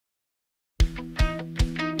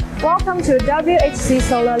Welcome to WHC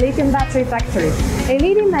Solar Lithium Battery Factory, a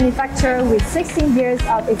leading manufacturer with 16 years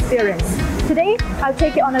of experience. Today, I'll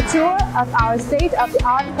take you on a tour of our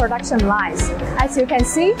state-of-the-art production lines. As you can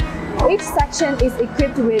see, each section is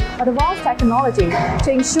equipped with advanced technology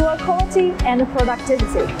to ensure quality and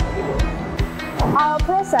productivity. Our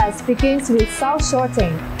process begins with cell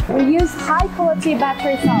sorting. We use high-quality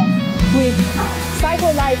battery cells with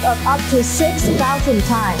cycle life of up to 6,000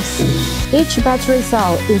 times. Each battery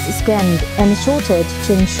cell is scanned and sorted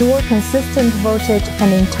to ensure consistent voltage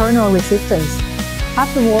and internal resistance.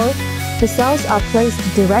 Afterward, the cells are placed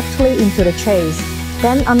directly into the trays,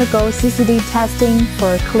 then undergo CCD testing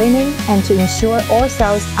for cleaning and to ensure all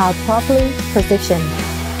cells are properly positioned.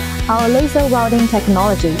 Our laser welding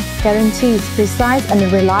technology guarantees precise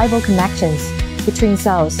and reliable connections between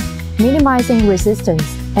cells, minimizing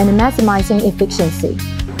resistance and maximizing efficiency.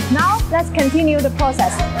 Now, let's continue the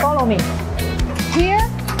process. Follow me. Here,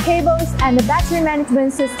 cables and the battery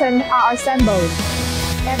management system are assembled.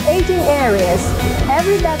 At aging areas,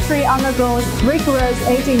 every battery undergoes rigorous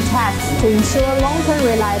aging tests to ensure long-term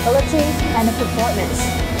reliability and performance.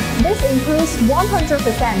 This includes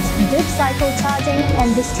 100% deep cycle charging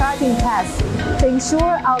and discharging tests to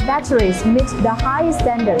ensure our batteries meet the highest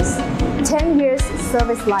standards, 10 years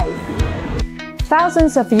service life.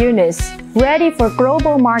 Thousands of units, ready for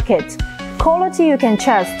global market. Quality you can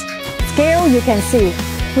trust, scale you can see.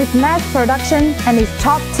 With mass production and its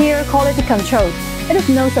top-tier quality control, it is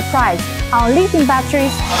no surprise our lithium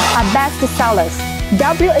batteries are best sellers.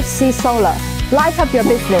 WHC Solar, light up your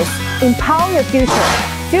business, empower your future.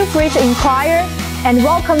 Feel free to inquire and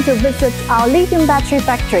welcome to visit our lithium battery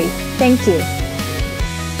factory. Thank you.